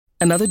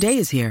Another day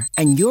is here,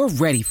 and you're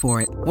ready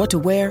for it. What to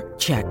wear?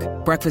 Check.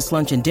 Breakfast,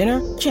 lunch, and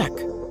dinner? Check.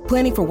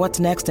 Planning for what's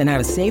next and how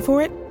to save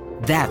for it?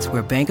 That's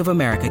where Bank of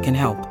America can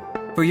help.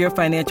 For your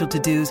financial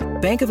to-dos,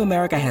 Bank of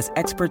America has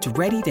experts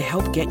ready to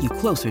help get you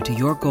closer to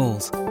your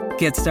goals.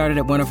 Get started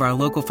at one of our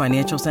local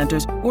financial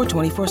centers or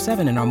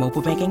 24/7 in our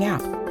mobile banking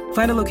app.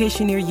 Find a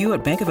location near you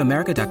at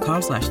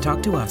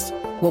bankofamerica.com/talktous.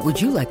 What would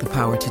you like the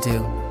power to do?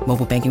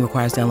 Mobile banking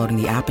requires downloading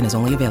the app and is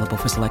only available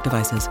for select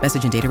devices.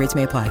 Message and data rates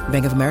may apply.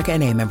 Bank of America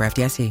N.A., member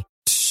FDIC.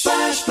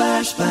 Splash,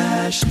 splash,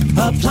 splash.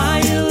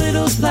 Apply a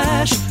little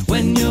splash.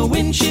 When your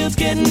windshield's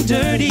getting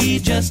dirty,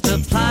 just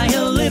apply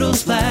a little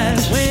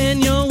splash. When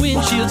your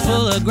windshield's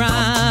full of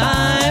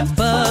grime,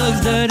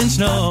 bugs, dirt, and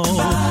snow,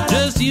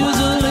 just use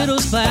a little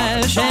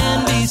splash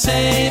and be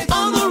safe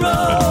on the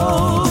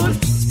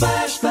road.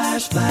 Splash,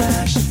 splash,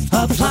 splash.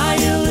 Apply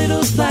a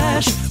little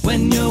splash.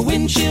 When your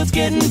windshield's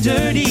getting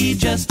dirty,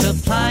 just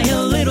apply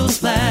a little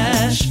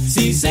splash.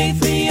 See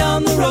safely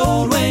on the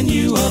road when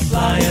you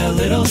apply a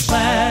little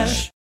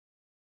splash.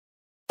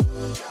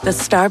 The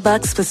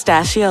Starbucks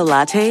Pistachio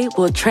Latte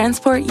will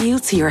transport you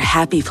to your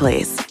happy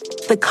place.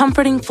 The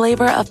comforting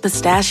flavor of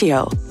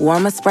pistachio,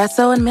 warm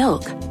espresso, and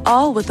milk,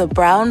 all with a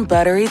brown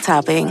buttery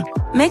topping.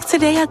 Make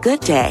today a good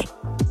day.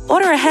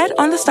 Order ahead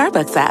on the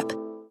Starbucks app.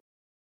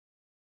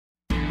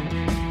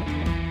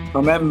 I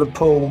remember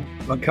Paul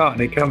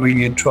McCartney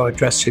coming into our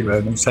dressing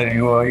room and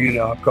saying, well,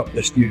 I've got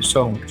this new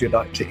song, would you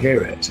like to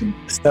hear it? And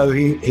so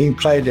he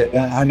played it,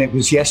 and it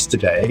was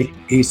Yesterday.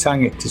 He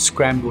sang it to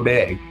Scrambled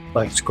Egg,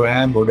 like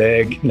scrambled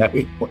egg.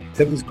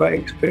 It was a great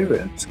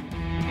experience.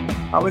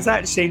 I was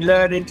actually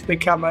learning to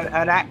become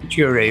an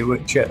actuary,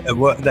 which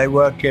they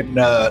work in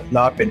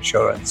life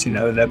insurance.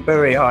 They're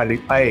very highly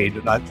paid,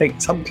 and I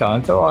think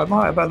sometimes, I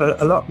might have had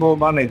a lot more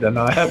money than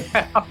I have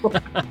now.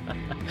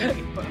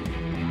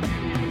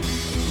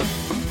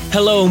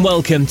 Hello and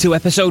welcome to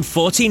episode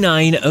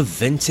 49 of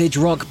Vintage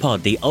Rock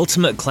Pod, the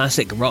ultimate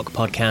classic rock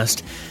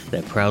podcast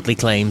that proudly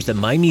claims that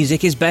my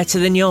music is better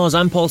than yours.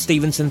 I'm Paul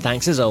Stevenson.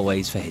 Thanks as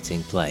always for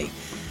hitting play.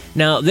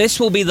 Now, this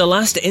will be the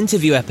last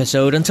interview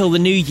episode until the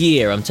new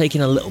year. I'm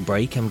taking a little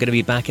break. I'm going to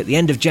be back at the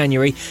end of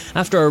January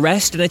after a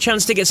rest and a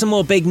chance to get some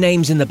more big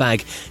names in the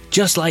bag.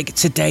 Just like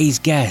today's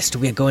guest.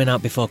 We're going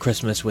out before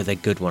Christmas with a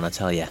good one, I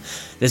tell you.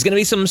 There's going to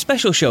be some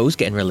special shows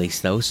getting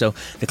released though, so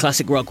the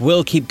classic rock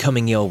will keep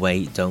coming your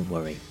way, don't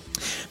worry.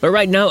 But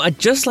right now, I'd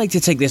just like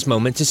to take this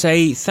moment to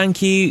say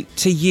thank you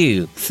to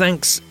you.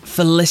 Thanks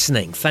for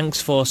listening.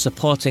 Thanks for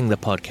supporting the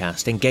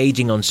podcast,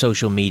 engaging on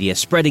social media,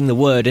 spreading the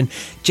word, and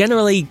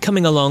generally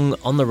coming along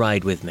on the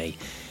ride with me.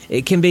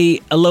 It can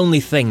be a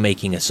lonely thing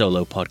making a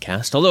solo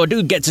podcast, although I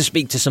do get to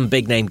speak to some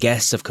big-name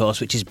guests, of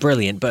course, which is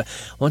brilliant, but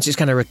once it's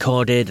kind of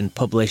recorded and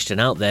published and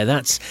out there,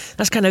 that's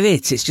kind of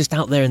it. It's just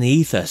out there in the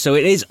ether. So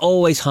it is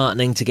always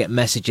heartening to get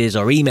messages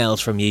or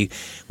emails from you,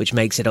 which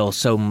makes it all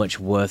so much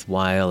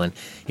worthwhile, and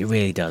it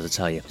really does, I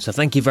tell you. So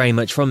thank you very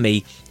much from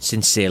me,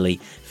 sincerely,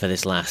 for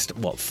this last,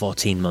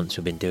 14 months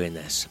we've been doing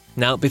this.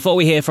 Now, before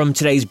we hear from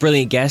today's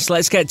brilliant guest,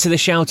 let's get to the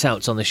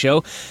shout-outs on the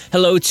show.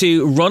 Hello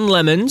to Ron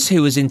Lemons,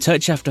 who was in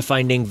touch after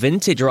finding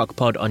Vintage Rock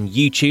Pod on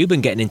YouTube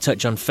and getting in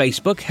touch on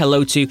Facebook.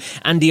 Hello to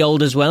Andy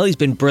Old as well. He's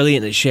been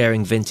brilliant at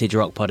sharing Vintage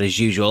Rock Pod as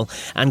usual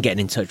and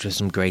getting in touch with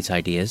some great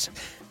ideas.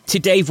 To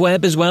Dave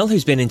Webb as well,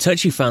 who's been in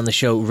touch, who found the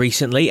show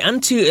recently,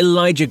 and to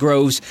Elijah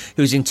Groves,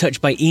 who's in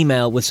touch by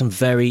email with some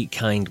very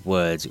kind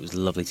words. It was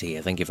lovely to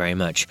hear. Thank you very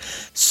much.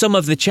 Some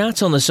of the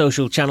chat on the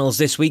social channels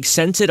this week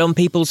centred on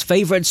people's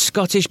favourite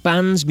Scottish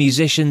bands,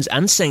 musicians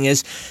and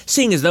singers,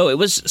 seeing as though it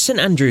was St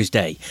Andrew's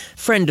Day.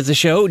 Friend of the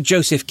show,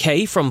 Joseph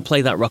Kay from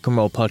Play That Rock and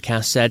Roll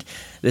podcast said,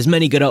 there's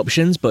many good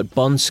options, but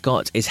Bon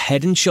Scott is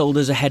head and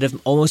shoulders ahead of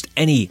almost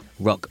any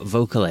rock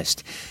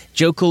vocalist.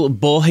 Jokul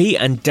Borhi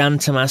and Dan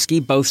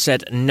Tomaski both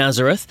said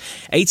Nazareth.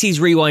 80s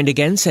Rewind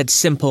again said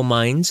Simple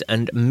Minds,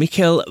 and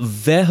Mikkel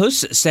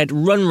Verhus said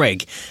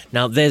Runrig.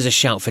 Now there's a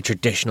shout for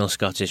traditional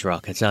Scottish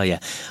rock, I tell you.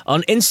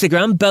 On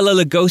Instagram,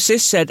 Bella Lugosis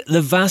said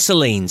The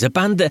Vaselines, a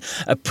band that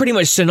are pretty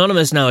much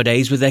synonymous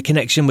nowadays with their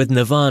connection with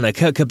Nirvana.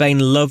 Kurt Cobain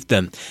loved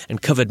them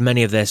and covered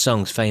many of their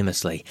songs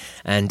famously.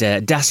 And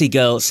Dassy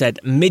Girl said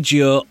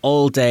Midure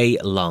all day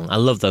long. I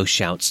love those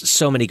shouts.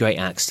 So many great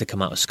acts to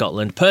come out of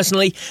Scotland.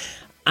 Personally,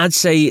 I'd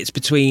say it's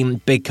between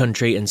Big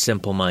Country and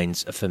Simple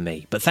Minds for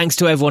me. But thanks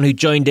to everyone who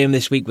joined in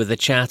this week with the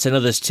chat and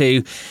others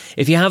too.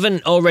 If you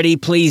haven't already,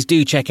 please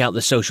do check out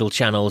the social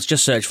channels.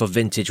 Just search for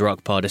Vintage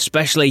Rock Pod,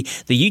 especially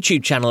the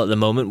YouTube channel at the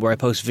moment where I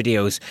post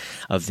videos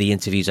of the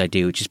interviews I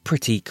do, which is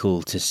pretty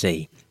cool to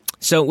see.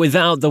 So with that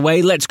out of the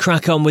way, let's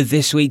crack on with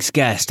this week's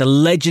guest, a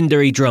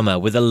legendary drummer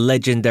with a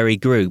legendary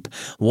group,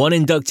 one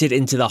inducted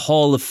into the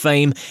Hall of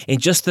Fame in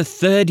just the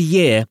third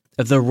year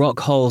of the Rock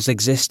Hall's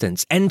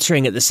existence,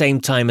 entering at the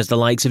same time as the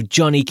likes of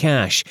Johnny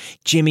Cash,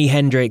 Jimi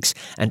Hendrix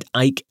and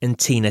Ike and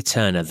Tina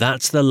Turner.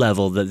 That's the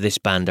level that this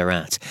band are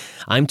at.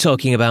 I'm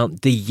talking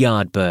about the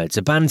Yardbirds,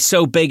 a band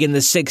so big in the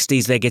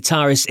 60s their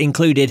guitarists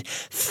included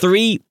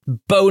three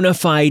bona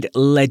fide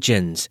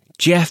legends,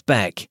 Jeff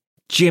Beck,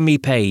 Jimmy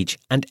Page,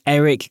 and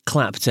Eric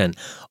Clapton.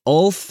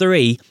 All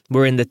three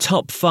were in the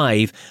top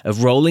 5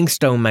 of Rolling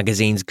Stone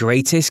magazine's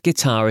greatest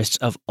guitarists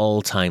of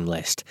all time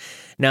list.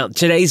 Now,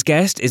 today's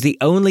guest is the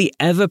only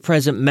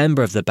ever-present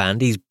member of the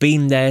band. He's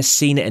been there,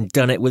 seen it, and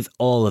done it with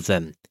all of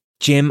them.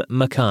 Jim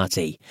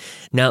McCarty.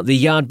 Now,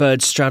 the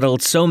Yardbirds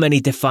straddled so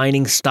many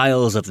defining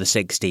styles of the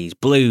 60s.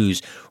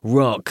 Blues,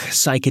 rock,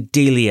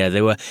 psychedelia.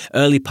 They were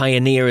early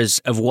pioneers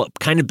of what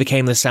kind of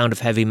became the sound of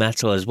heavy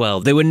metal as well.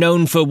 They were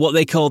known for what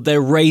they called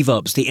their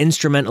rave-ups, the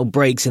instrumental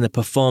breaks in the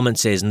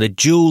performances, and the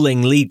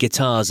dueling lead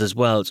guitars as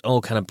well. It's all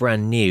kind of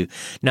brand new.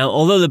 Now,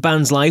 although the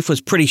band's life was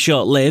pretty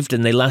short-lived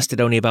and they lasted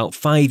only about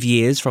 5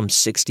 years from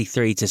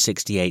 63 to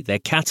 68, their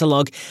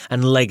catalogue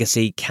and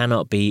legacy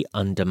cannot be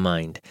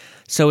undermined.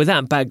 So with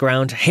that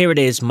background, here it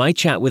is, my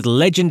chat with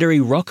legendary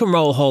Rock and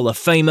Roll Hall of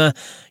Famer,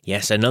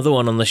 yes, another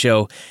one on the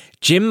show,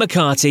 Jim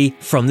McCarty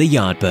from the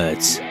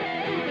Yardbirds.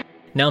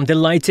 Now, I'm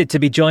delighted to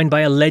be joined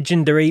by a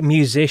legendary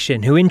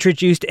musician who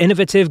introduced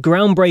innovative,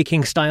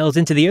 groundbreaking styles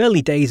into the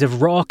early days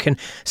of rock and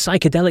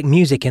psychedelic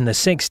music in the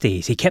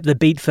 60s. He kept the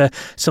beat for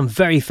some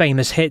very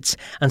famous hits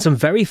and some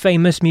very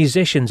famous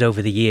musicians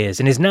over the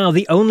years and is now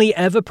the only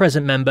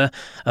ever-present member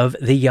of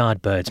the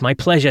Yardbirds. My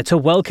pleasure to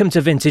welcome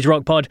to Vintage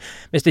Rock Pod,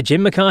 Mr.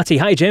 Jim McCarty.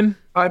 Hi, Jim.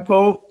 Hi,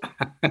 Paul.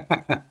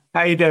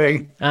 How are you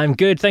doing? I'm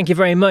good. Thank you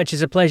very much.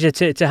 It's a pleasure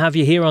to have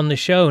you here on the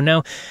show.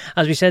 Now,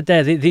 as we said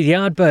there, the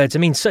Yardbirds, I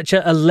mean, such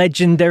a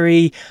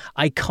legendary,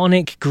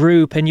 iconic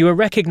group, and you were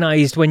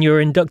recognised when you were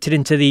inducted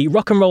into the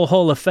Rock and Roll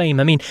Hall of Fame.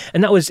 I mean,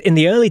 and that was in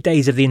the early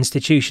days of the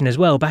institution as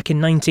well, back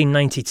in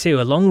 1992,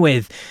 along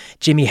with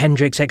Jimi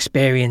Hendrix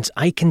Experience,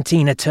 Ike and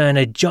Tina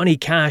Turner, Johnny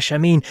Cash. I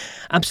mean,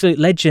 absolute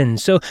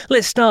legends. So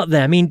let's start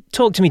there. I mean,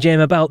 talk to me, Jim,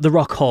 about the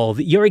Rock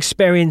Hall, your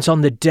experience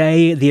on the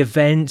day, the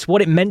event,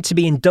 what it meant to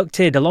be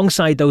inducted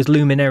alongside those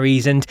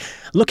luminaries, and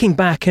looking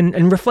back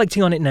and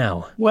reflecting on it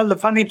now. Well, the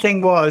funny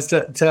thing was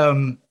that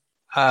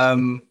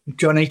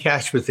Johnny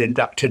Cash was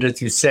inducted, as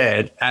you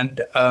said,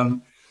 and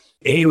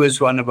he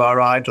was one of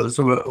our idols.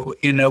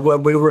 You know,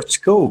 when we were at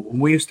school,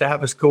 we used to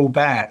have a school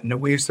band,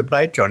 and we used to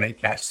play Johnny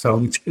Cash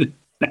songs.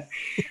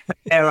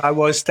 There I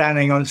was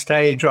standing on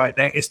stage right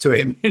next to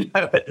him, you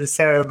know, at the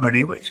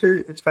ceremony, which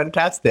was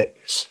fantastic.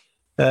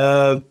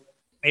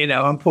 You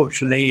know,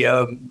 unfortunately,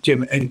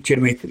 Jimmy,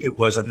 it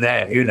wasn't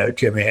there, you know,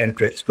 Jimi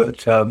Hendrix,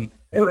 but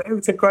it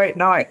was a great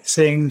night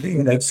seeing,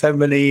 you know, so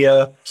many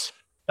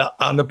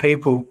other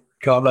people,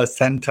 Carlos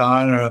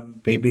Santana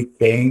and B.B.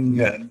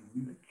 King and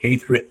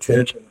Keith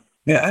Richards.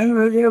 Yeah,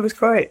 it was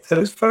great. It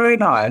was very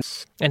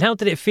nice. And how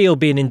did it feel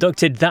being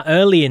inducted that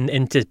early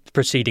into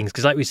proceedings?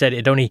 Because like we said,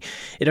 it'd only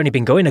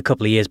been going a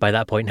couple of years by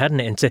that point, hadn't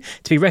it? And to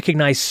be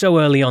recognised so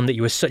early on that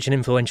you were such an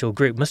influential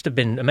group must have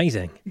been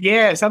amazing.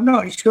 Yes, I'm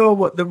not sure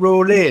what the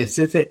rule is.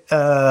 Is it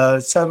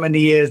so many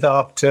years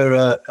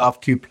after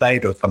you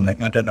played or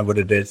something? I don't know what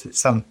it is.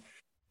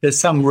 There's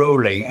some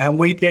ruling. And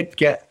we did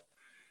get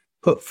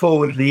put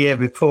forward the year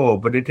before,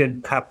 but it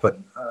didn't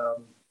happen.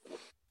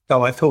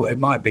 So I thought it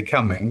might be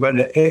coming, but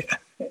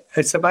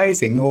it's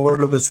amazing.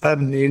 All of a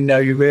sudden, you know,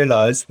 you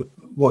realise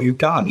what you've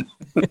done.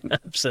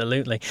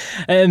 Absolutely.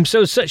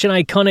 So such an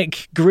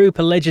iconic group,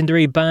 a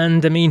legendary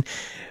band. I mean,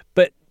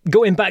 but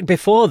going back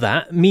before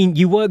that, I mean,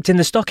 you worked in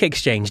the stock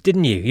exchange,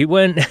 didn't you? You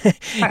weren't.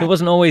 It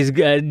wasn't always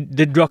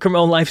the rock and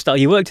roll lifestyle.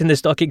 You worked in the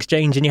stock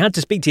exchange, and you had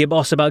to speak to your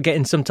boss about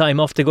getting some time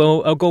off to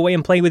go away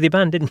and play with your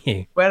band, didn't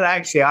you? Well,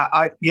 actually,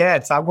 I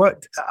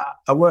worked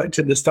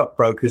in the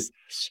stockbrokers.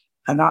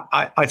 And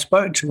I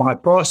spoke to my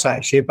boss,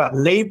 actually, about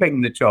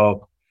leaving the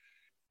job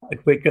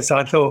because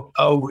I thought,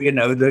 oh, you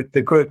know,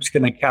 the group's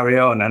going to carry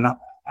on.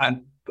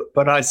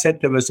 But I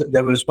said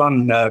there was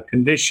one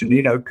condition,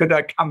 you know, could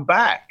I come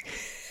back?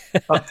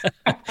 You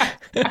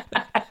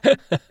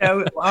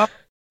know,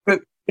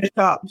 it's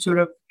up sort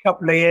of a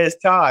couple of years'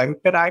 time,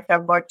 could I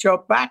have my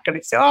job back? And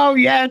he said, oh,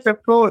 yes,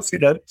 of course, you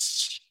know.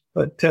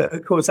 But,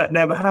 of course, that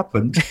never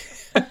happened.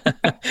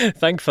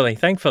 Thankfully.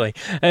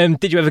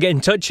 Did you ever get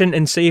in touch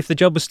and see if the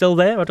job was still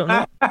there? I don't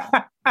know.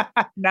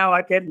 No,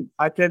 I didn't.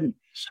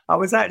 I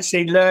was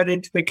actually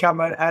learning to become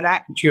an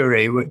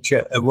actuary, which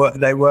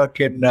they work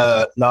in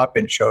life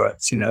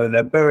insurance. You know,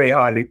 they're very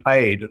highly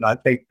paid. And I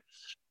think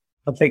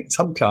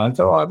sometimes,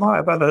 I might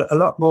have had a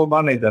lot more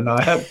money than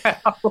I have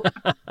now.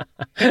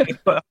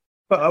 but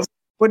I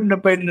wouldn't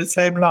have been the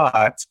same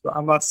life, I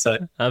must say.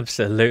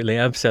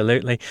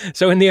 Absolutely.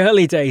 So in the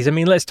early days, I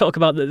mean, let's talk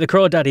about the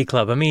Crawdaddy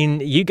Club. I mean,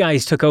 you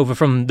guys took over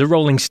from the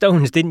Rolling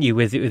Stones, didn't you,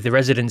 with the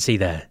residency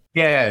there?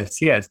 Yes.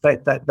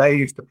 They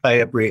used to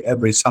play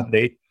every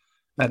Sunday,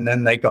 and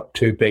then they got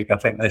too big. I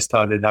think they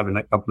started having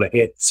a couple of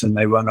hits, and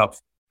they went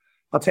off.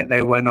 I think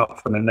they went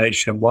off on a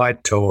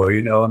nationwide tour,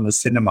 you know, on the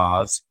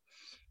cinemas,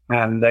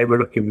 and they were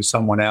looking for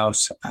someone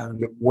else.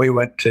 And we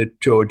went to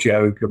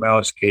Giorgio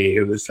Gamelski,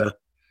 who was a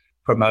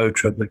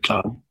promoter of the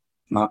club,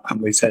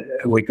 and we said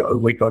we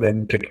got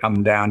him to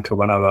come down to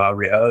one of our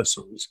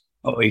rehearsals.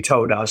 He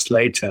told us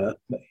later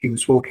that he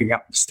was walking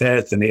up the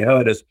stairs and he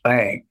heard us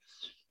playing,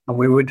 And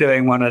we were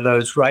doing one of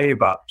those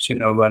rave ups,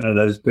 one of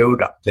those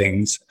build up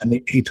things. And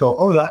he thought,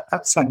 oh,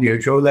 that's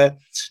unusual. They're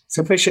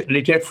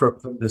sufficiently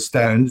different from the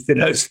Stones,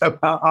 so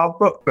I'll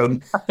book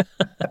them.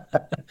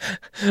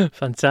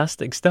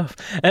 Fantastic stuff.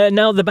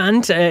 Now, the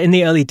band, in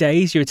the early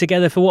days, you were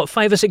together for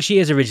 5 or 6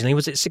 years originally?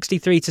 Was it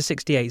 63 to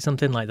 68,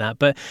 something like that?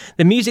 But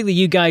the music that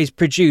you guys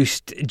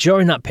produced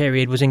during that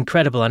period was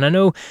incredible. And I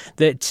know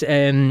that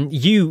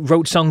you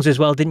wrote songs as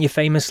well, didn't you,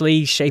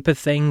 famously? Shape of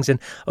Things and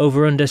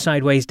Over, Under,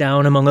 Sideways,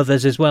 Down, among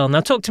others as well.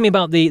 Now, talk to me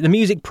about the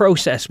music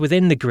process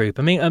within the group,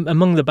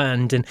 among the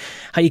band, and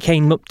how you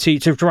came up to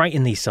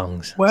writing these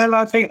songs. Well,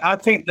 I think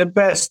the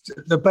best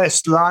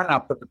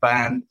lineup of the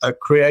band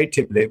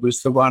creatively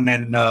was the one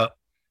in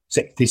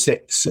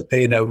 66,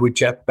 with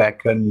Jeff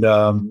Beck and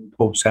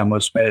Paul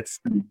Samwell-Smith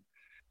and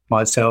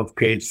myself,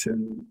 Keith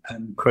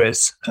and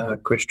Chris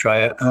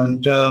Dreyer,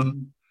 and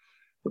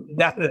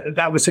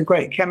that was a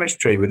great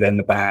chemistry within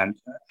the band.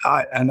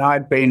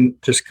 I'd been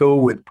to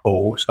school with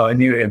Paul, so I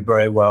knew him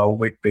very well.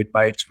 We'd been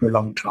mates for a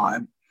long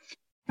time,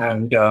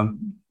 and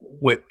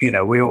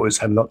we always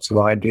had lots of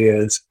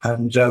ideas.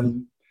 And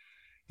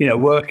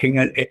working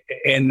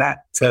in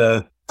that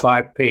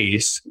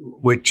 5-piece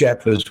with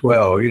Jeff as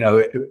well,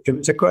 it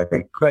was a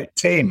great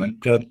team.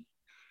 And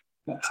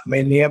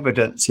the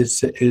evidence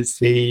is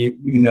the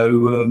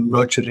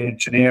Roger the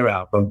Engineer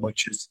album,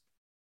 which is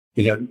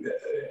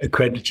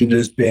accredited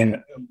as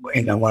being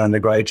one of the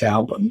great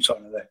albums,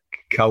 one of the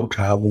cult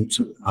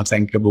albums, I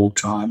think, of all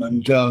time.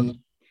 And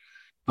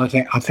I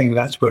think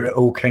that's where it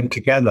all came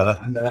together,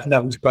 and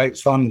that was great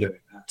fun doing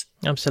that.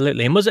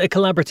 Absolutely. And was it a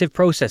collaborative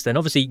process then?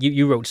 Obviously,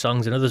 you wrote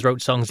songs and others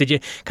wrote songs. Did you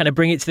kind of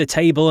bring it to the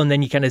table and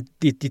then you kind of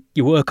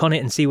you work on it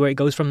and see where it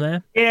goes from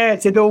there?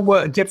 Yes, it all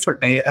worked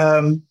differently.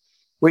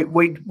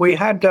 We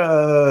had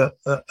a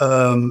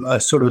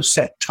sort of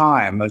set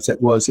time, as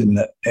it was in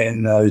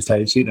those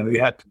days. We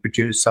had to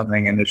produce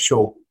something in a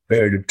short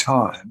period of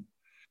time,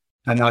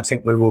 and I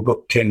think we were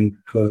booked in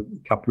for a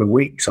couple of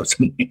weeks or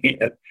something.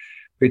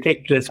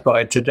 Ridiculous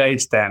by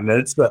today's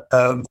standards, but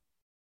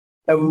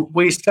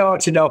we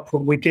started off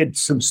and we did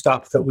some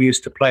stuff that we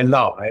used to play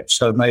live.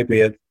 So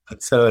maybe a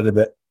third of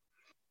it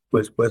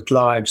was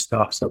live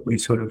stuff that we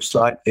sort of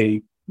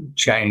slightly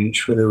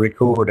changed for the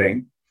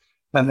recording.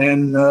 And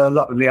then a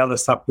lot of the other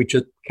stuff we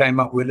just came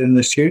up with in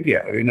the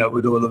studio,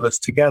 with all of us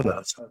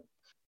together. So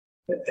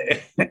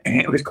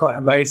it was quite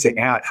amazing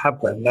how it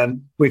happened.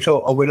 And we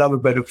thought, we'll have a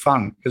bit of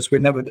fun, because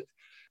we'd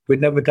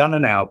never done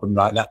an album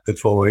like that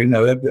before.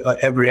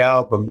 Every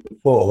album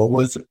before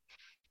was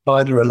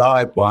either a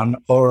live one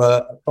or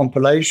a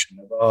compilation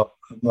of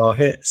our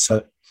hits.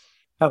 So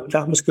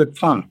that was good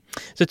fun.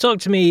 So talk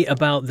to me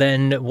about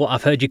then what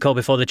I've heard you call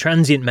before the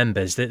transient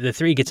members, the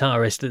three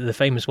guitarists, the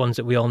famous ones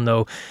that we all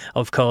know.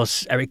 Of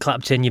course, Eric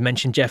Clapton, you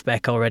mentioned Jeff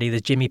Beck already,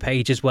 there's Jimmy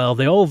Page as well.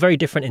 They're all very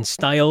different in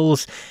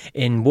styles,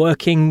 in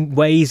working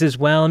ways as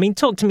well.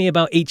 Talk to me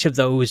about each of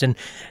those and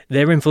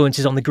their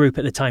influences on the group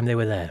at the time they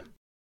were there.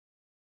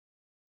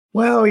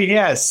 Well,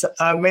 yes.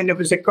 It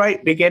was a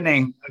great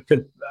beginning.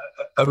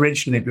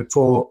 Originally,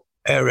 before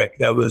Eric,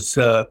 there was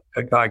a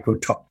guy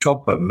called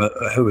Topham,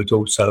 who was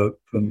also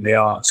from the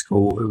art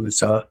school, who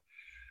was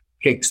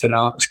Kingston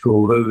Art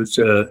School, who was,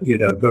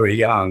 very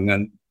young,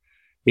 and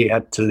he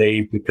had to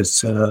leave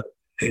because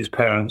his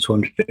parents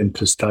wanted him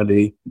to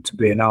study to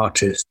be an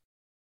artist.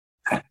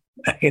 A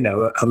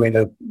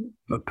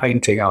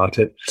painting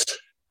artist.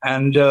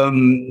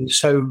 And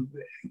so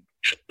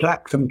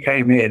Clapton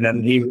came in,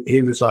 and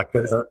he was like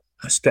a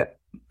step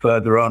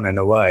further on in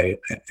a way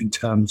in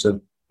terms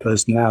of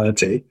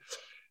personality.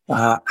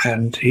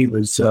 And he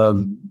was,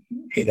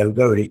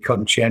 very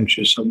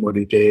conscientious on what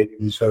he did.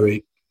 He was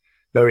very,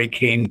 very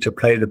keen to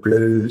play the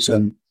blues,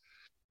 and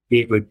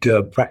he would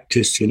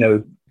practice,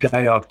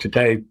 day after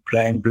day,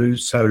 playing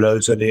blues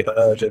solos that he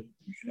heard, and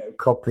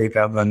copy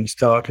them and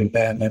starting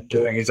them and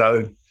doing his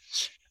own.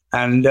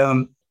 And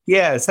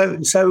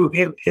so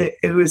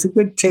it was a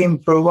good team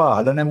for a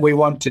while, and then we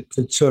wanted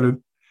to sort of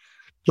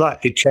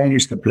slightly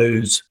change the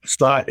blues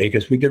slightly,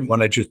 because we didn't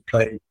want to just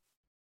play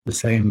the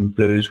same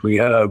blues we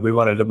heard. We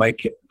wanted to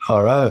make it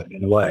our own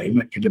in a way,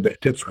 make it a bit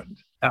different.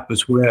 That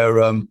was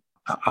where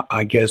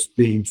I guess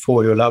the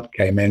For Your Love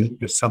came in,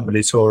 because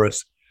somebody saw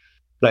us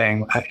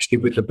playing actually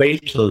with the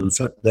Beatles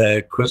at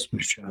their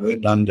Christmas show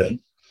in London,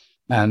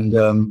 and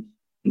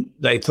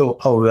they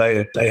thought,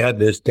 they had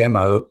this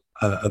demo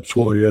of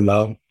For Your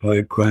Love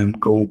by Graham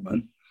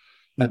Gouldman,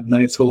 and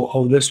they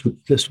thought, this would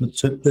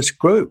suit this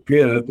group,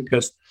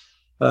 because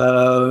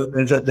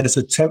there's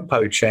a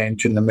tempo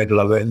change in the middle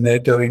of it, and they're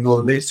doing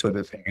all these sort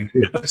of things,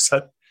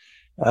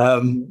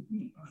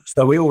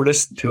 So we all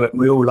listened to it,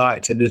 and we all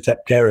liked it,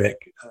 except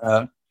Eric.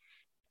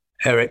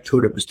 Eric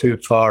thought it was too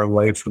far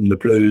away from the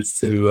blues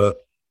to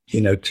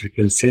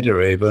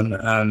consider even.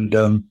 And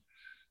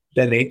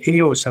then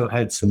he also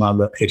had some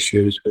other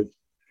issues with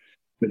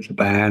the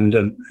band,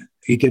 and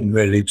he didn't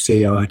really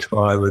see eye to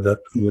eye with a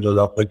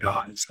lot of the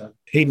guys. So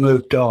he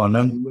moved on,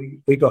 and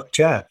we got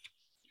Jeff.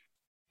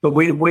 But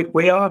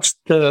we asked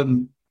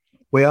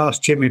we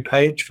asked Jimmy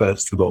Page,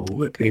 first of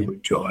all, if he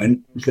would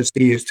join, because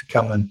he used to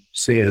come and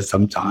see us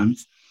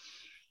sometimes.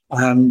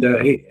 And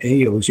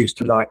he always used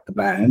to like the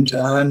band.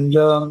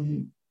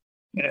 And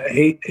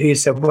he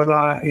said, well,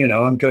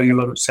 I'm doing a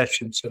lot of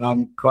sessions and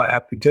I'm quite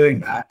happy doing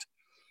that.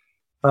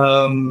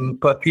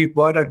 But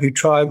why don't you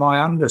try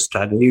my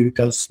understudy who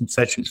does some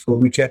sessions for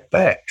me, Jeff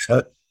Beck?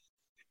 So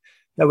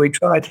we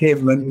tried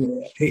him,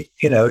 and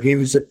he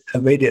was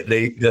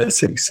immediately a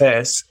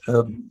success.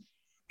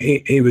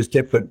 He was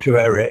different to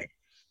Eric.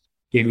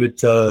 He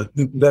was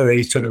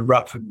very sort of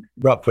rough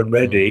and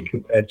ready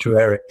compared to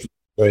Eric,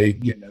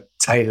 very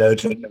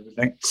tailored and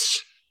everything.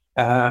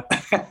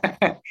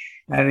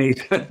 And he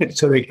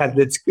sort of had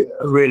this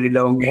really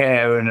long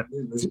hair, and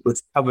it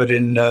was covered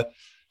in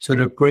sort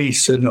of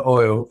grease and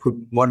oil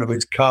from one of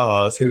his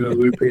cars.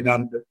 Who'd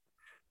been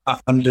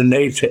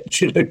underneath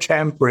it,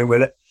 tampering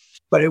with it.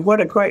 But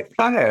what a great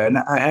player, and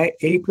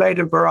he played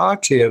a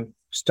variety of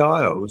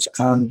styles,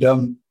 and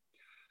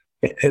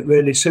it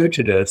really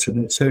suited us,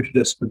 and it suited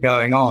us for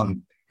going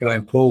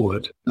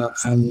forward,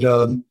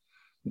 and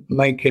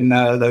making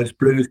those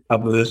blues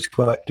covers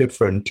quite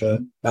different,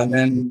 and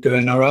then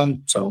doing our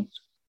own songs.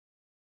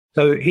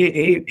 So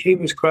he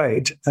was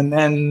great, and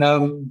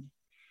then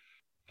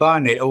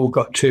finally it all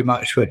got too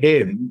much for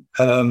him.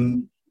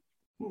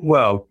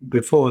 Well,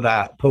 before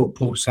that,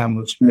 Paul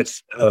Samuel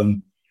Smith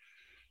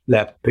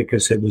left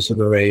because it was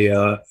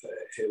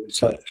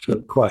sort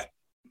of quite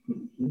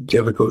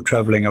difficult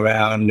travelling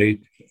around. He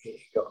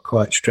got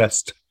quite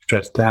stressed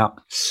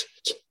out,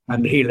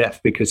 and he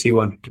left because he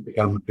wanted to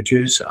become a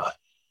producer.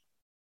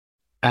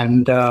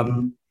 And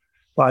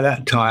by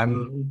that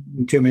time,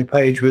 Jimmy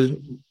Page was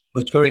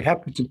very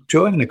happy to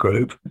join the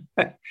group.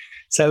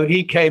 So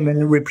he came in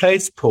and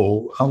replaced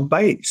Paul on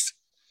bass.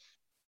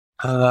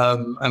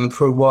 And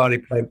for a while he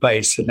played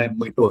bass, and then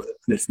we thought,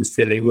 this is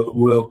silly,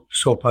 we'll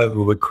swap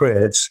over with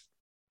Chris.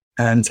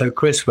 And so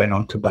Chris went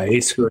on to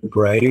bass, who were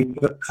great,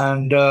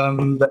 and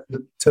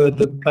the two of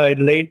them played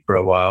lead for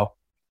a while,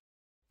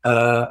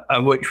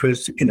 and which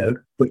was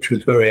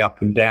very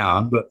up and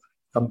down, but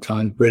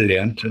sometimes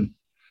brilliant and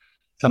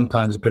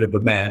sometimes a bit of a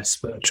mess,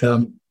 but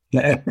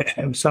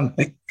it was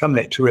something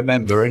to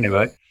remember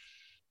anyway.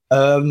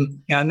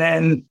 And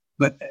then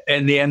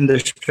in the end, the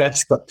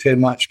stress got too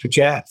much for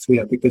Jeff,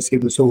 because he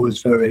was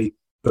always very,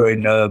 very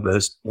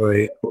nervous,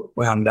 very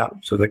wound up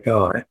sort of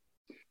guy.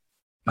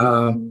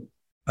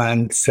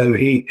 And so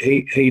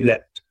he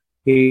left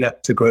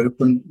the group,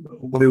 and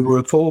we were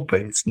a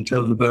four-piece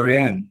until the very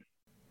end.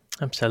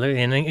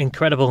 Absolutely, and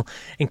incredible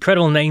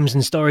names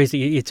and stories that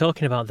you're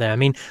talking about there. I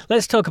mean,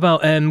 let's talk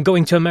about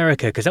going to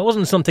America, because that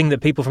wasn't something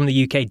that people from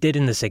the UK did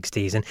in the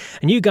 60s,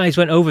 and you guys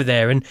went over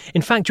there, and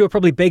in fact you were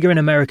probably bigger in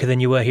America than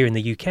you were here in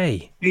the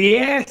UK.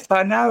 Yes,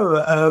 I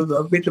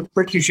know. With the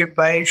British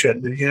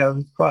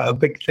invasion, quite a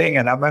big thing,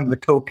 and I remember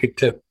talking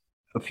to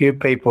a few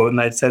people, and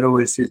they said,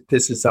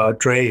 this is our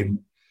dream,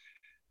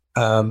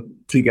 to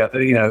get,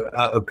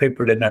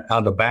 people in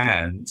other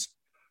bands.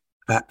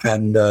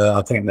 And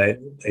I think they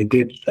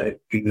did.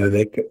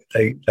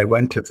 They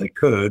went if they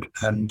could,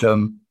 and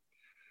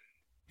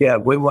we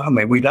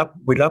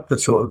love the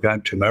sort of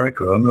going to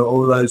America. I mean,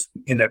 all those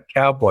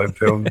cowboy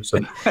films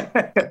and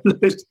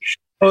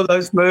all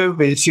those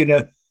movies,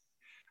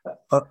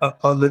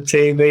 on the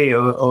TV,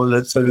 or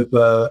the sort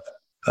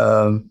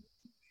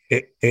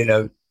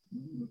of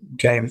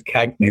James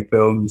Cagney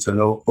films and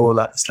all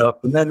that stuff,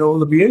 and then all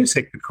the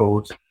music, of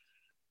course,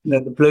 the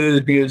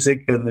blues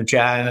music and the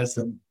jazz.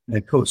 And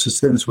of course, as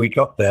soon as we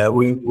got there,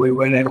 we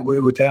went in. We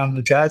were down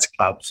the jazz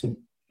clubs and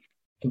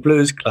the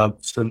blues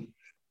clubs and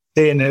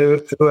seeing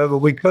whoever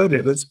we could.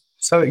 It was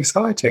so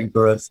exciting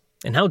for us.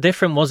 And how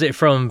different was it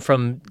from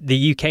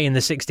the UK in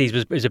the 60s?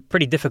 It was a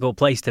pretty difficult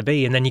place to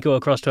be, and then you go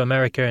across to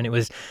America, and it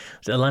was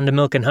the land of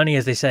milk and honey,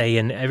 as they say,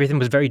 and everything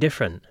was very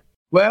different.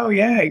 Well,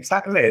 yeah,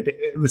 exactly.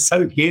 It was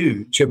so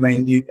huge. I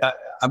mean, I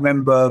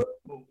remember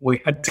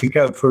we had to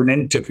go for an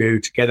interview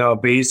to get our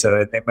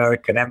visa at the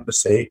American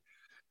embassy.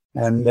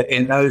 And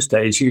in those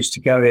days, you used to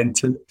go in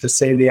to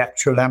see the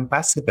actual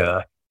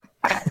ambassador.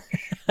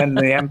 And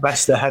the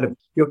ambassador had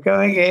you're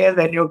going here,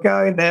 then you're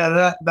going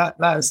there.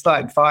 That's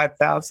like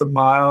 5,000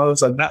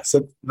 miles, and that's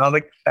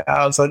another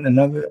 1,000.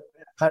 And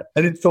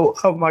I thought,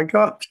 oh, my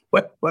God,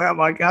 where am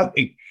I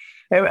going?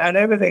 And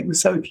everything was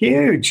so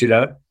huge,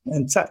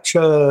 and such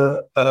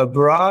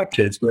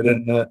varieties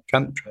within the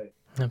country.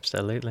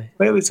 Absolutely.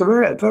 But it was a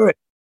very, very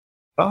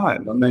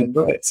time. I mean,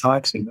 very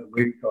exciting that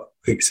we got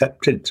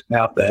accepted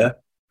out there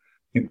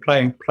in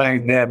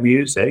playing their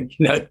music.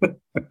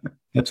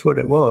 That's what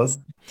it was.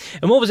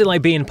 And what was it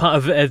like being part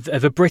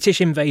of a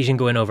British invasion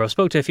going over? I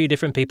spoke to a few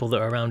different people that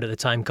were around at the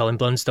time, Colin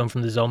Blunstone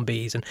from the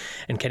Zombies and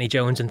Kenny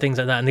Jones and things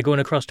like that, and they're going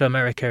across to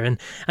America. And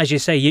as you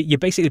say, you're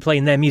basically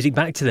playing their music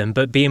back to them,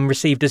 but being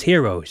received as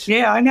heroes.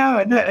 Yeah, I know.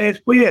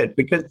 It's weird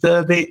because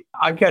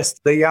I guess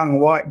the young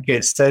white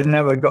kids, they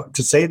never got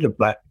to see the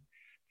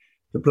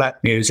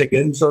black music.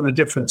 It's on a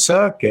different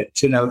circuit.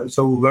 It's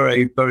all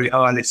very, very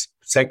highly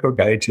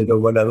segregated or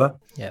whatever.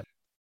 Yeah.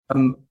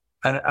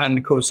 And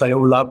of course, they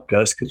all loved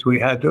us because we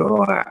had,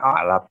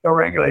 I love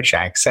your English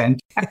accent.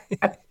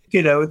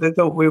 They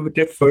thought we were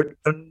different.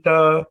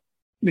 And,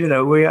 we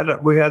had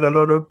a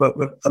lot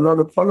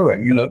of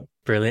following,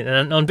 Brilliant.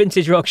 And on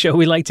Vintage Rock Show,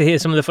 we like to hear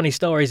some of the funny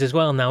stories as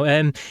well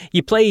now.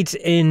 You played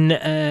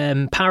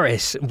in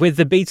Paris with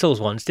the Beatles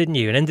once, didn't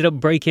you? And ended up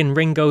breaking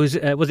Ringo's,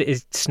 was it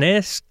his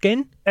snare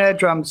skin?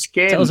 Drum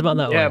skin. Tell us about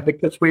that one. Yeah,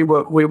 because we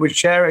were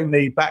sharing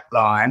the back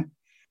line.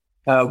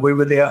 We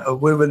were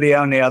the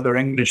only other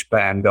English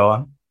band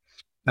on,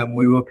 and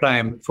we were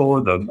playing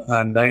before them.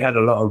 And they had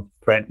a lot of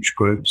French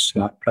groups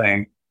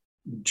playing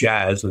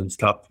jazz and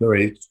stuff,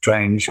 very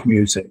strange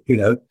music,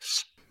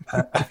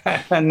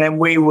 and then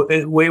we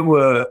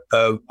were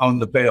on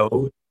the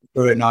bill,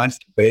 very nice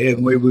to be,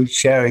 and we were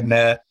sharing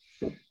their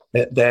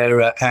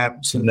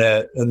amps and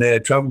their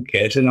drum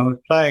kit, and I was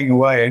playing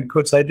away, and of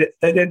course they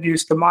didn't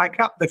used to mic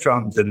up the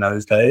drums in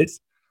those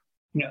days.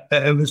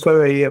 It was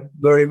very,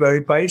 very, very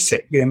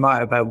basic. You might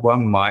have had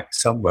one mic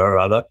somewhere or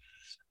other,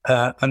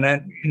 and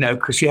then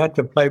because you had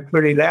to play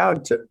pretty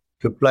loud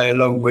to play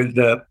along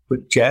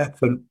with Jeff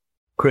and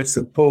Chris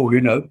and Paul,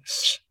 and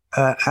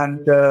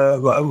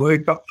we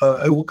got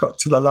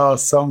to the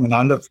last song, and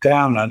I looked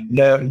down, and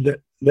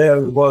there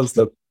was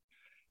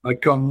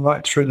I'd gone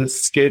right through the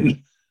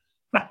skin.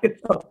 I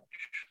thought,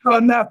 oh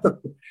no,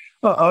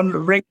 on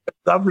Ringo's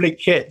lovely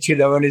kit,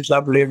 and his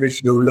lovely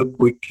original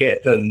Ludwig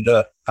kit, and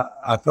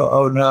I thought,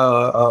 oh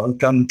no, I've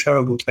done a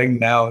terrible thing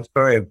now. I was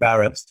very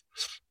embarrassed,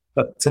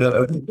 but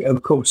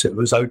of course it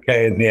was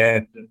okay in the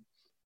end.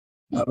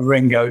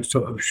 Ringo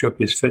sort of shook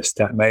his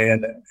fist at me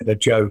in a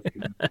joke.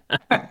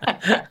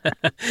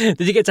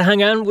 Did you get to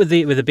hang out with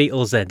the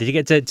Beatles then? Did you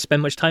get to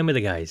spend much time with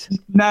the guys?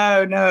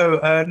 No,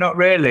 not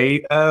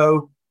really.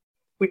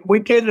 We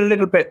did a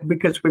little bit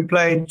because we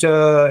played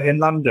in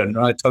London.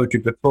 I told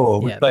you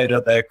before. We played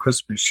at their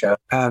Christmas show,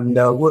 and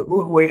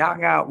we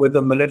hung out with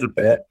them a little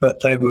bit, but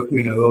they were,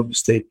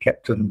 obviously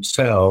kept to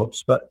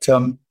themselves. But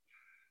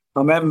I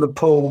remember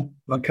Paul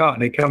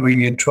McCartney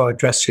coming into our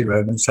dressing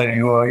room and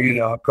saying, "Well,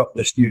 I've got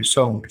this new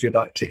song. Would you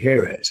like to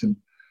hear it?" And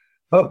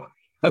oh,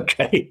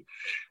 okay.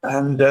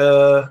 And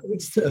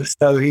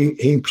so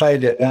he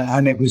played it,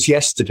 and it was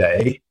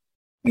yesterday.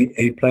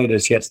 He played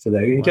us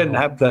yesterday. He didn't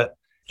have the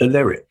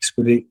lyrics,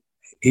 but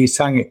he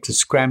sang it to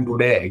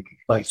Scrambled Egg,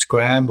 like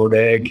scrambled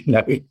egg.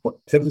 It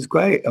was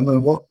great. I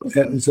mean,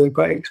 it was a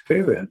great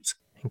experience.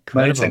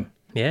 Incredible. Amazing.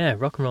 Yeah,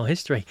 rock and roll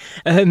history.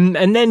 And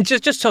then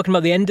just talking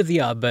about the end of the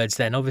Yardbirds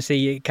then,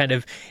 obviously it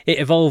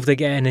evolved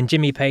again, and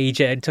Jimmy Page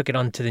took it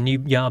on to the new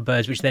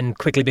Yardbirds, which then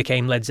quickly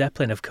became Led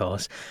Zeppelin, of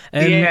course.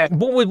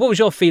 What was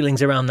your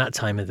feelings around that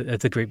time of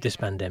the group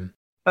disbanding?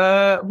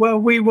 Well,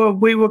 we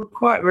were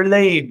quite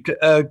relieved,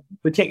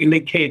 particularly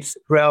kids,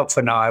 Ralph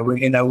and I.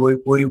 We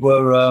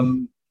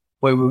were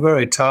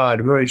very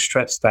tired, very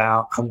stressed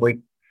out, and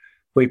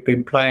we've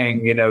been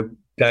playing,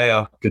 day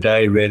after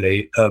day,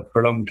 really,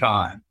 for a long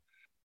time.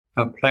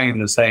 And playing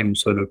the same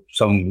sort of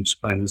songs,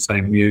 playing the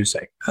same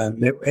music.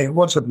 And it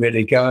wasn't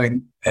really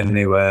going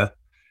anywhere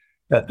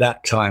at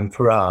that time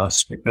for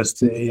us because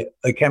the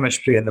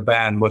chemistry in the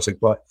band wasn't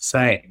quite the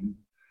same.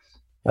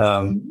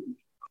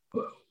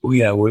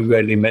 We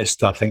really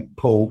missed, I think,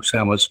 Paul,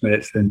 Samuel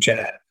Smith and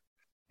Jeff.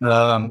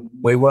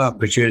 We weren't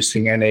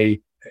producing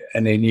any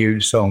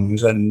new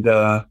songs, and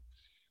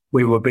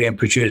we were being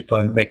produced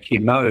by Mickey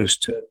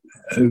Most,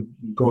 who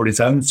brought his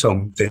own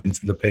songs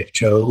into the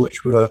picture,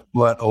 which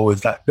weren't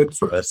always that good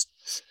for us.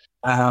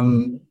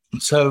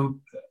 So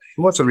it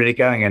wasn't really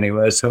going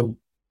anywhere. So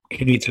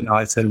Keith and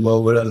I said,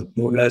 well,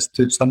 let's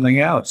do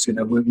something else.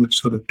 We've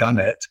sort of done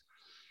it.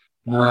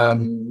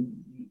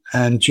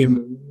 And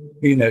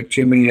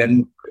Jimmy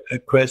and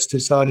Chris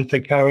decided to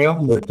carry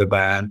on with the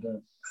band.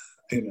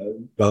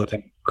 I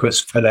think Chris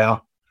fell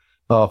out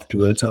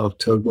afterwards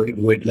after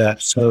we'd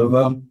left.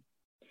 So,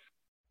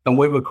 and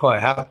we were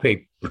quite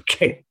happy,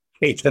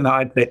 Keith and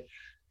I,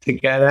 to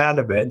get out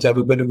of it, to have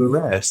a bit of a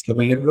rest. I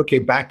mean,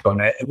 looking back on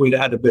it, if we'd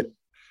had a bit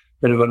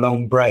of a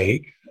long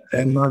break,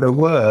 it might have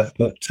worked.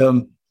 But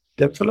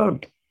there was a lot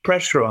of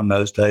pressure on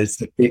those days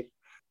to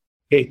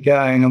keep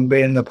going and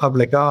be in the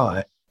public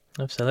eye.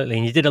 Absolutely.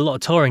 And you did a lot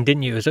of touring,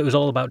 didn't you? It was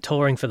all about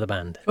touring for the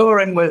band.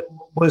 Touring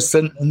was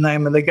the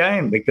name of the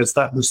game because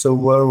that was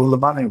where all the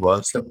money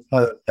was. There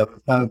was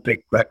no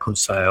big record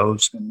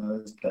sales in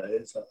those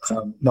days,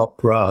 not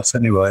for us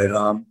anyway.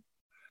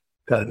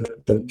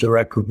 The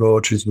record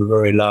royalties were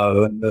very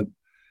low and the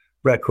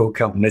record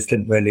companies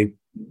didn't really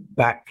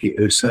back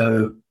you.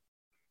 So,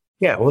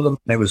 yeah, all the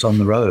money was on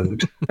the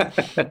road.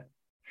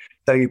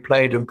 So you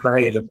played and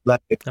played and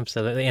played.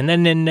 Absolutely. And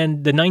then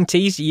in the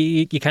 90s,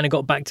 you kind of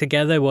got back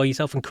together,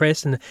 yourself and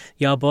Chris and the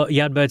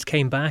Yardbirds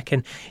came back,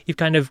 and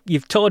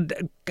you've toured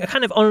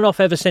kind of on and off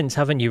ever since,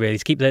 haven't you, really,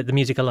 to keep the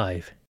music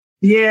alive?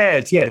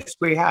 Yes,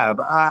 we have.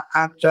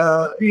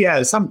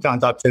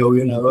 Sometimes I feel,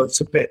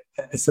 it's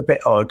a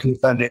bit odd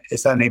because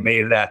it's only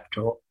me left,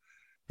 or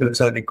it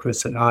was only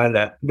Chris and I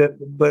left. But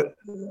at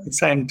the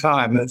same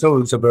time, it's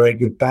always a very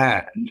good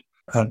band.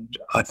 And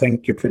I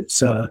think if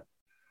it's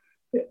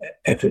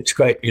if it's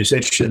great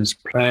musicians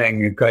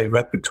playing a great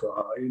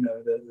repertoire,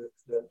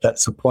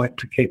 that's the point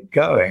to keep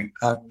going.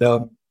 And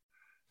so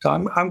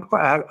I'm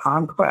quite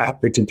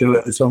happy to do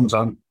it as long as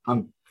I'm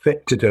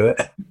fit to do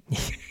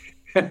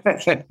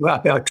it.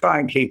 Well, I try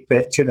and keep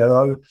fit.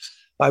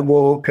 I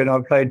walk and I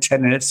play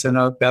tennis and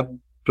I've got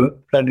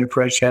plenty of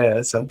fresh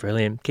air. So.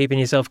 Brilliant. Keeping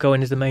yourself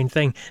going is the main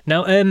thing.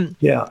 Now,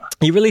 yeah,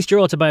 you released your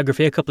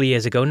autobiography a couple of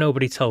years ago.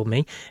 Nobody Told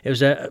Me. It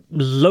was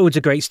loads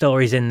of great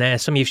stories in there.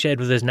 Some you've shared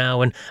with us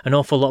now, and an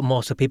awful lot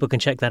more, so people can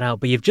check that out.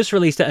 But you've just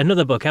released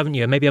another book, haven't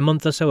you? Maybe a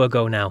month or so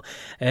ago now.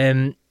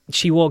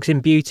 She Walks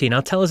in Beauty.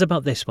 Now, tell us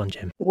about this one,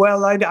 Jim.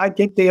 Well, I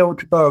did the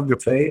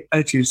autobiography,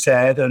 as you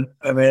said, and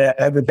I mean,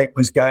 everything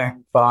was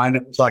going fine.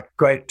 It was like a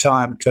great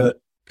time to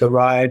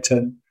write,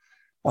 and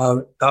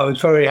I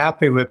was very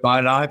happy with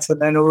my life.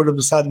 And then all of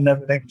a sudden,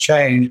 everything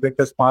changed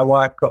because my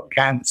wife got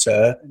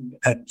cancer,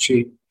 and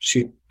she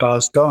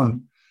passed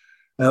on,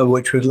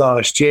 which was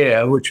last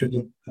year, which was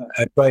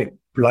a great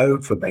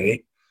blow for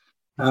me.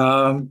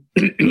 And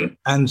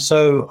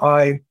so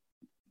I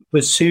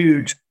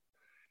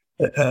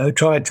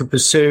tried to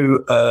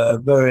pursue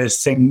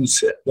various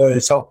things,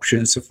 various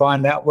options to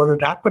find out what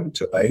had happened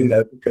to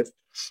her, because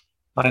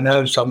I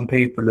know some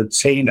people had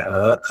seen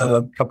her,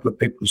 a couple of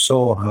people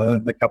saw her,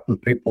 and a couple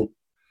of people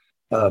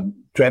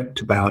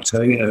dreamt about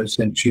her,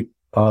 since she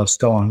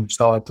passed on.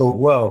 So I thought,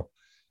 well,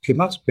 she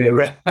must be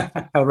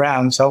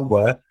around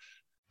somewhere.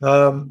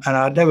 And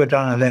I'd never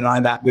done anything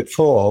like that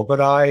before,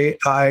 but I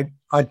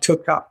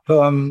took up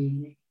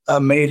a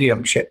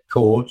mediumship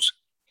course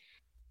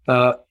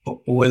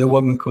with a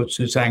woman called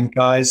Suzanne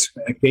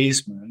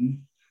Giesman,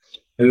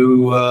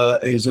 who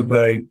is a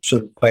very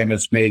sort of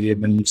famous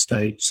medium in the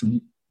States.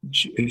 And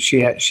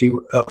she actually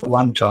at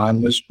one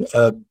time was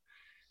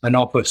an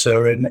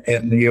officer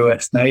in the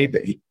US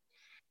Navy.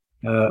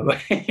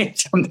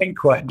 Something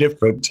quite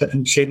different.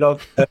 And she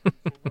lost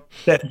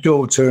their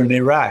daughter in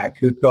Iraq,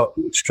 who got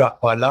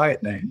struck by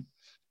lightning.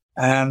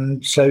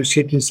 And so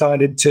she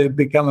decided to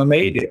become a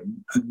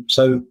medium. And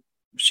so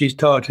she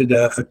started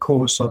a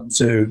course on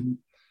Zoom.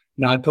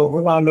 And I thought,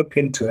 well, I'll look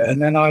into it.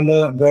 And then I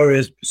learned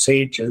various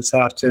procedures,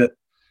 how to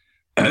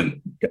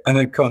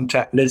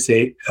contact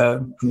Lizzie,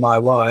 my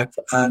wife,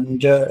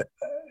 and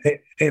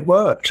it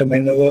worked. I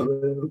mean, there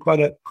were quite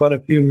a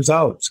few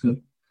results.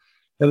 And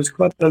there was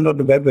quite a lot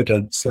of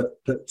evidence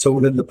that's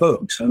all in the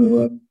book.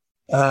 So,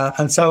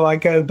 and so I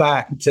go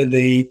back to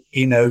the,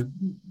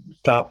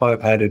 stuff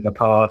I've had in the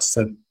past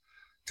and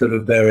sort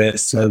of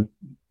various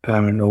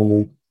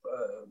paranormal,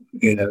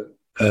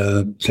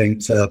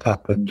 things that have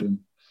happened. And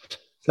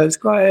so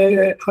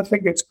I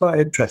think it's quite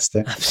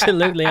interesting.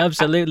 Absolutely,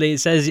 absolutely.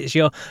 It says it's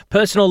your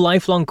personal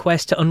lifelong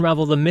quest to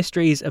unravel the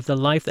mysteries of the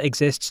life that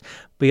exists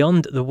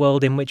beyond the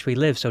world in which we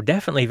live. So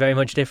definitely very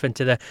much different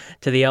to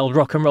the old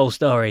rock and roll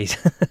stories.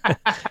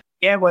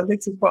 Yeah, well,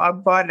 this is what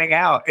I'm finding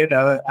out.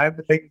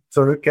 Everything's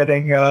sort of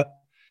getting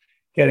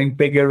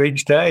bigger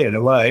each day in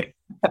a way.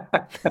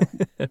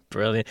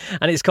 Brilliant.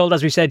 And it's called,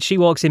 as we said, She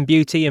Walks in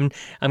Beauty, and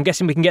I'm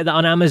guessing we can get that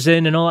on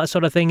Amazon and all that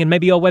sort of thing, and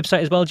maybe your website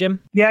as well, Jim?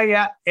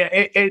 Yeah.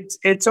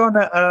 It's on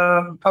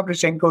a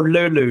publishing called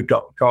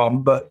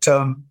lulu.com, but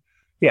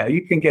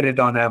you can get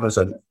it on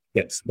Amazon.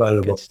 Yes,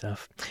 available. Good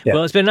stuff. Yeah.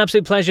 Well, it's been an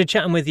absolute pleasure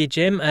chatting with you,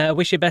 Jim. I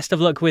wish you best of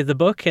luck with the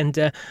book,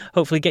 and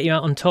hopefully get you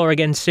out on tour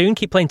again soon.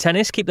 Keep playing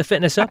tennis, keep the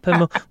fitness up,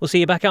 and we'll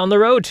see you back out on the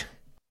road.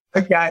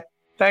 Okay.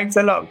 Thanks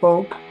a lot,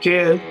 Paul.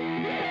 Cheers.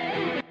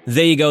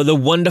 There you go, the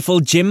wonderful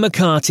Jim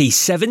McCarty,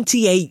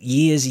 78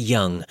 years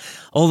young.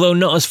 Although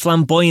not as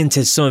flamboyant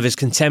as some of his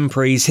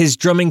contemporaries, his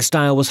drumming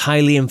style was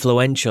highly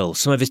influential.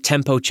 Some of his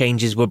tempo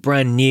changes were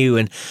brand new,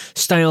 and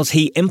styles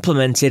he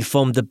implemented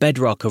formed the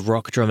bedrock of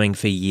rock drumming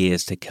for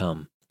years to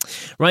come.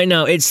 Right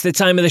now, it's the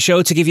time of the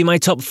show to give you my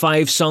top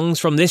 5 songs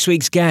from this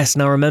week's guest.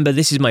 Now remember,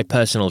 this is my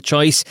personal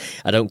choice.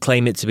 I don't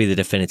claim it to be the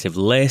definitive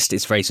list.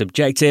 It's very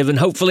subjective and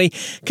hopefully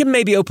can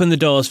maybe open the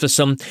doors for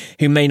some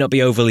who may not be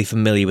overly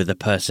familiar with the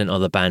person or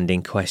the band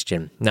in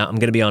question. Now, I'm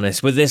going to be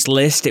honest, with this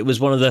list, it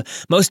was one of the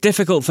most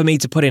difficult for me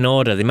to put in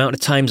order. The amount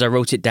of times I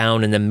wrote it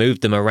down and then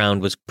moved them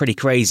around was pretty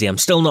crazy. I'm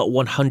still not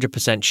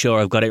 100% sure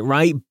I've got it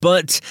right,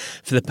 but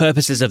for the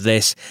purposes of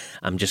this,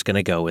 I'm just going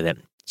to go with it.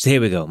 So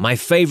here we go, my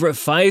favourite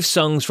 5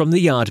 songs from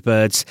the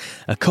Yardbirds,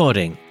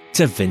 according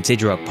to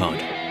Vintage Rock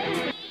Pod.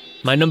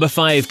 My number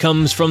 5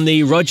 comes from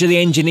the Roger the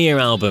Engineer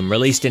album,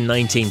 released in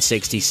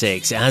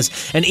 1966. It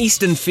has an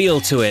Eastern feel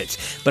to it,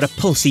 but a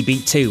pulsy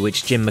beat too,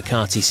 which Jim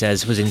McCarty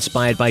says was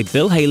inspired by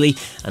Bill Haley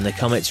and the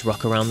Comets'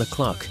 Rock Around the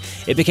Clock.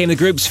 It became the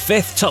group's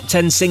 5th top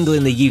 10 single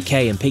in the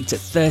UK and peaked at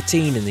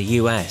 13 in the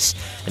US.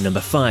 And number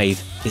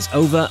 5 is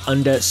Over,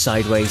 Under,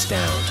 Sideways,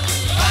 Down.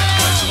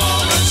 Backwards,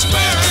 forward,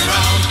 square and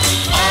round.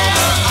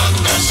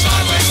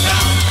 Sideways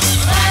down,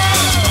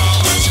 backwards,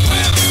 forward,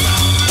 square and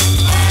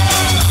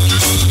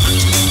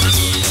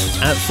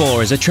round. At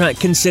 4 is a track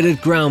considered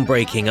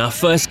groundbreaking, our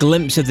first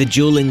glimpse of the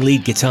dueling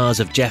lead guitars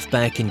of Jeff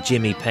Beck and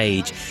Jimmy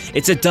Page.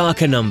 It's a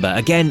darker number,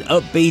 again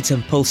upbeat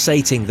and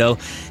pulsating though.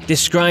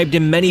 Described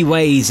in many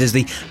ways as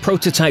the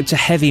prototype to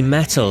heavy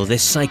metal,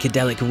 this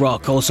psychedelic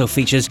rock also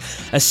features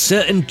a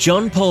certain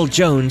John Paul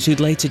Jones, who'd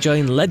later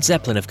join Led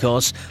Zeppelin, of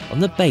course, on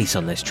the bass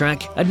on this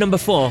track. At number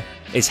 4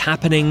 is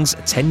Happenings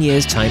 10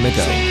 Years Time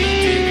Ago.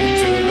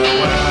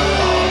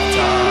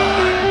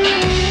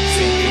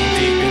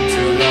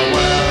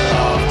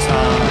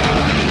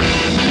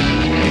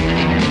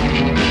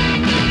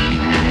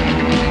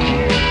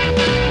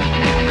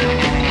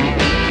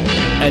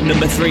 At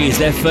number 3 is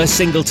their first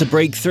single to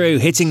break through,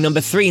 hitting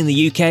number 3 in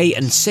the UK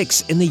and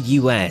 6 in the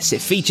US. It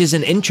features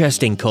an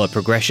interesting chord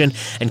progression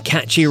and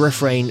catchy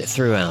refrain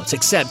throughout,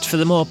 except for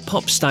the more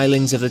pop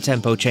stylings of the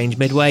tempo change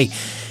midway.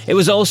 It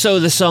was also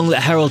the song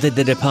that heralded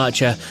the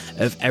departure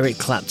of Eric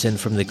Clapton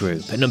from the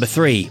group. At number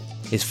 3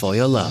 is For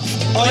Your Love. For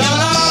your love,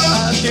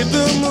 I'd give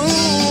the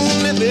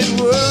moon if it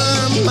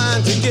were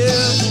mine to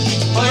give.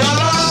 For your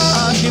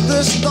love, I'd give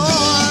the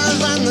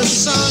stars and the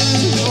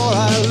sun before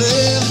I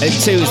live. At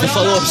 2 is the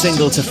follow-up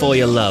single to For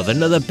Your Love,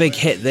 another big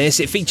hit this.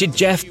 It featured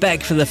Jeff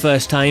Beck for the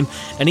first time,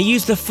 and he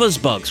used the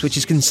fuzzbox, which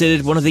is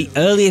considered one of the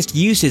earliest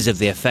uses of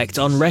the effect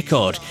on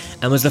record,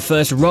 and was the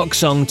first rock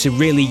song to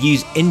really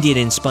use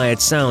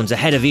Indian-inspired sounds,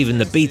 ahead of even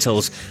the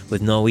Beatles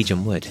with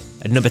Norwegian Wood.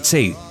 At number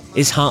 2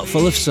 is Heart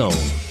Full of Soul.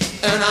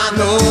 And I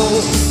know,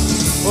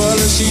 well,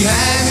 if she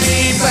had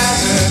me back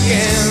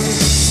again,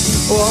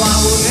 well, I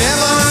would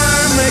never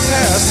make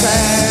her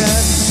sad.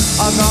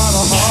 I got a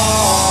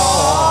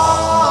heart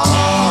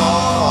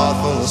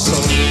full of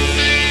soul.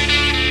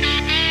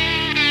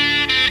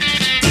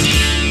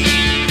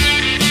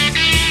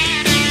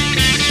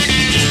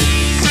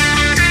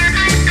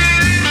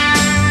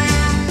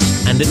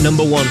 And at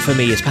number 1 for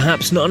me is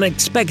perhaps not an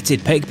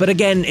expected pick, but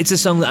again, it's a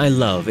song that I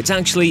love. It's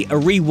actually a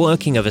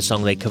reworking of a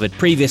song they covered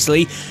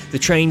previously, The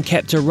Train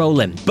Kept a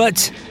Rollin',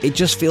 but it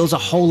just feels a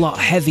whole lot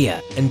heavier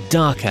and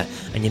darker,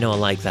 and you know I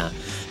like that.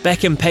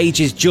 Beck and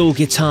Page's dual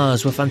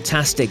guitars were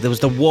fantastic. There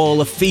was the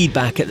wall of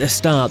feedback at the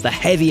start, the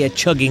heavier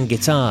chugging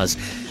guitars.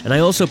 And I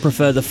also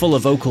prefer the fuller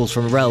vocals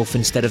from Ralph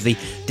instead of the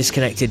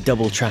disconnected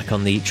double track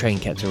on The Train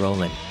Kept a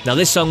Rollin'. Now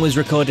this song was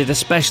recorded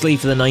especially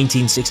for the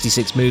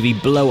 1966 movie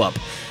Blow Up.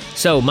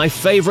 So my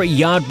favourite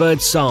Yardbirds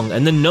song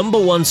and the number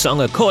 1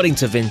 song according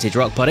to Vintage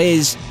Rock Pod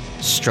is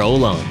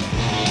Stroll On.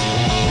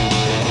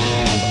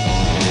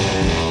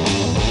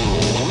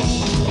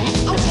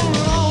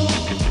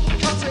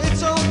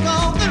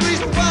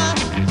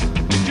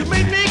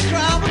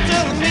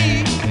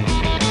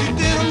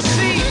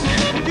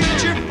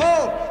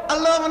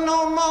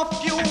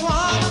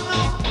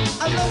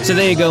 So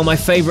there you go, my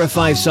favourite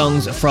 5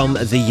 songs from the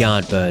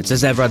Yardbirds.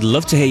 As ever, I'd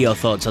love to hear your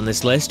thoughts on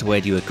this list.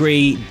 Where do you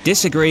agree,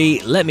 disagree?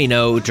 Let me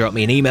know. Drop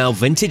me an email,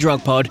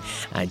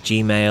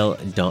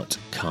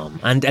 vintagerockpod@gmail.com.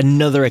 And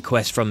another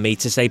request from me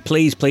to say,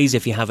 please,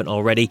 if you haven't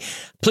already,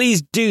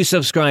 please do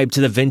subscribe to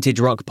the Vintage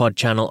Rock Pod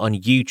channel on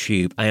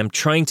YouTube. I am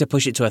trying to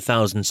push it to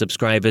 1,000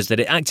 subscribers, that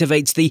it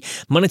activates the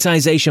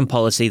monetization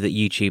policy that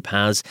YouTube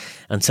has.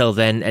 Until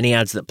then, any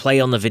ads that play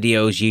on the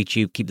videos,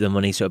 YouTube keep the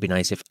money, so it'd be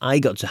nice if I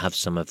got to have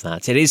some of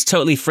that. It is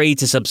totally free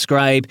to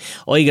subscribe.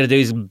 All you got to do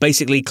is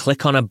basically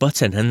click on a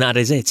button, and that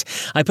is it.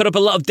 I put up a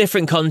lot of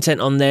different content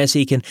on there, so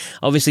you can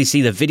obviously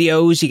see the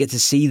videos, you get to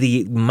see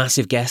the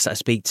massive guests I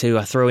speak to.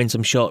 I throw in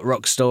some short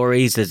rock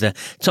stories, there's the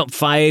top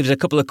 5s, a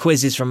couple of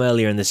quizzes from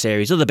earlier in the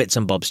series, other bits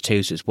and bobs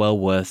too, so it's well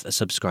worth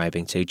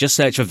subscribing to. Just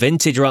search for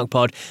Vintage Rock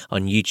Pod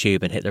on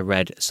YouTube and hit the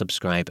red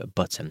subscribe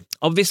button.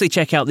 Obviously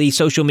check out the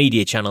social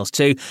media channels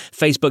too,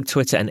 Facebook,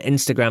 Twitter and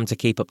Instagram, to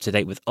keep up to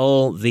date with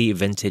all the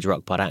Vintage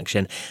Rock Pod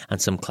action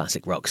and some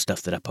classic rock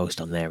stuff that I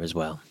post on there as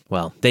well.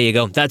 Well, there you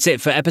go. That's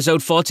it for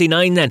episode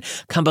 49 then.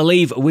 Can't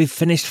believe we've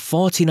finished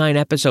 49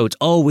 episodes,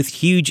 all with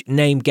huge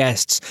name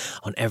guests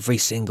on every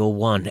single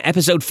one.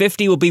 Episode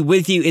 50 will be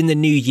with you in the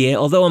new year,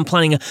 although I'm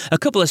planning a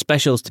couple of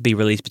specials to be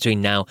released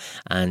between now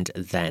and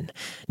then.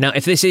 Now,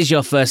 if this is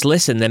your first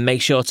listen, then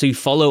make sure to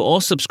follow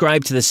or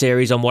subscribe to the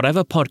series on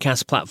whatever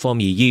podcast platform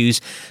you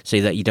use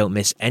so that you don't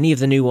miss any of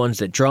the new ones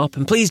that drop.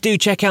 And please do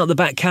check out the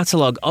back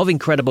catalogue of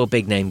incredible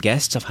big name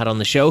guests I've had on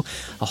the show.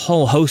 A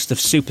whole host of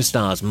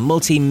superstars,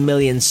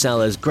 multi-million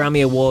sellers,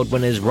 Grammy Award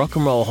winners, Rock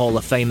and Roll Hall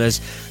of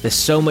Famers. There's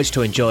so much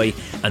to enjoy,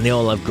 and they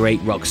all have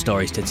great rock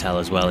stories to tell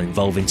as well,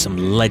 involving some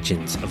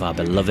legends of our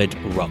beloved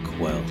rock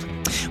world.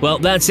 Well,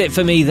 that's it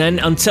for me then.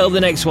 Until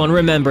the next one,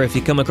 remember, if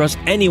you come across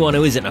anyone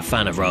who isn't a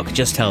fan of rock,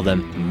 just tell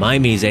them my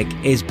music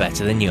is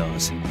better than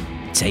yours.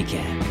 Take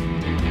care.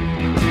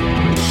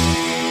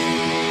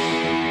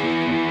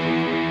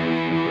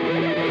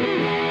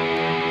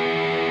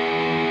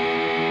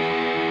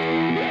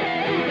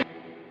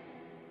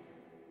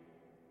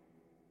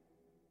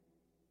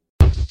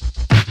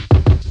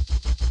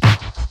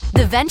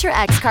 The Venture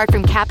X card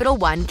from Capital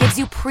One gives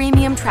you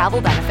premium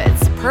travel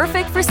benefits,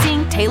 perfect for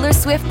seeing Taylor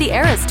Swift The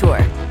Eras Tour.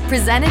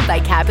 Presented by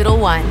Capital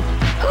One.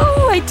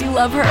 Ooh, I do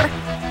love her.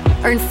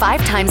 Earn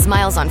 5 times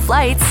miles on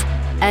flights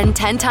and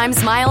 10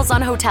 times miles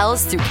on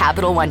hotels through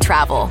Capital One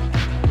Travel.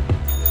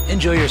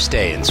 Enjoy your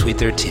stay in Suite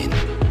 13.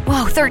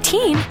 Whoa,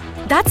 13?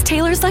 That's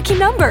Taylor's lucky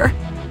number.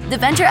 The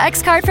Venture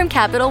X card from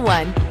Capital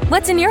One.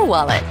 What's in your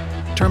wallet?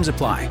 Terms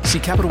apply. See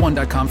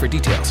CapitalOne.com for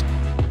details.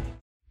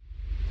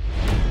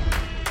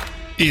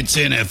 It's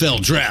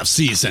NFL draft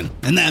season,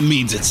 and that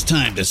means it's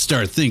time to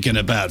start thinking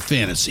about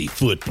fantasy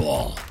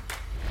football.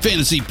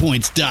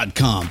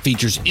 FantasyPoints.com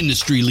features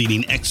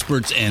industry-leading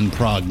experts and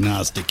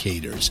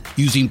prognosticators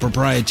using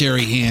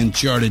proprietary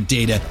hand-charted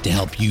data to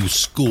help you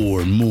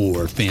score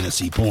more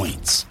fantasy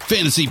points.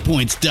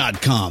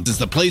 FantasyPoints.com is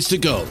the place to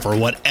go for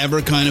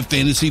whatever kind of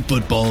fantasy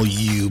football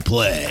you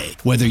play.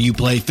 Whether you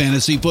play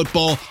fantasy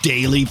football,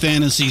 daily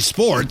fantasy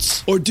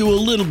sports, or do a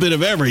little bit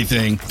of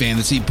everything,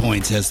 Fantasy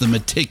Points has the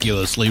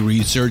meticulously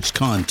researched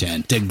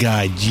content to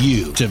guide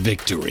you to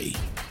victory.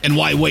 And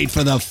why wait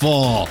for the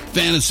fall?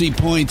 Fantasy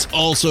Points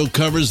also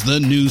covers the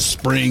new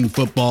spring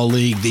football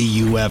league, the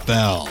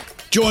UFL.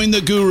 Join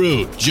the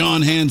guru,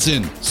 John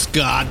Hansen,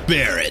 Scott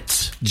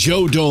Barrett,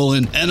 Joe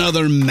Dolan, and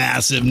other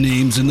massive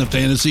names in the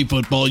fantasy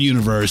football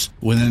universe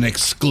with an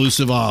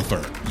exclusive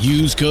offer.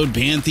 Use code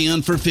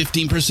Pantheon for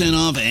 15%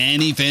 off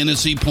any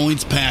Fantasy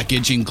Points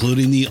package,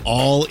 including the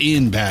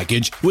all-in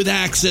package, with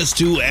access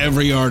to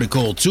every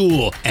article,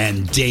 tool,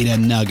 and data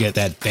nugget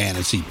that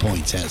Fantasy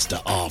Points has to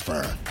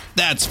offer.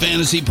 That's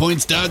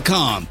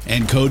FantasyPoints.com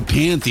and code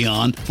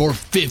Pantheon for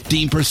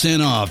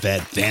 15% off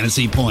at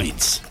Fantasy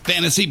Points.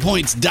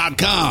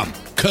 FantasyPoints.com,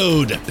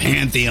 code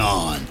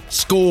Pantheon.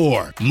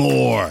 Score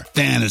more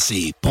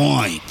fantasy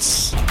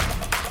points.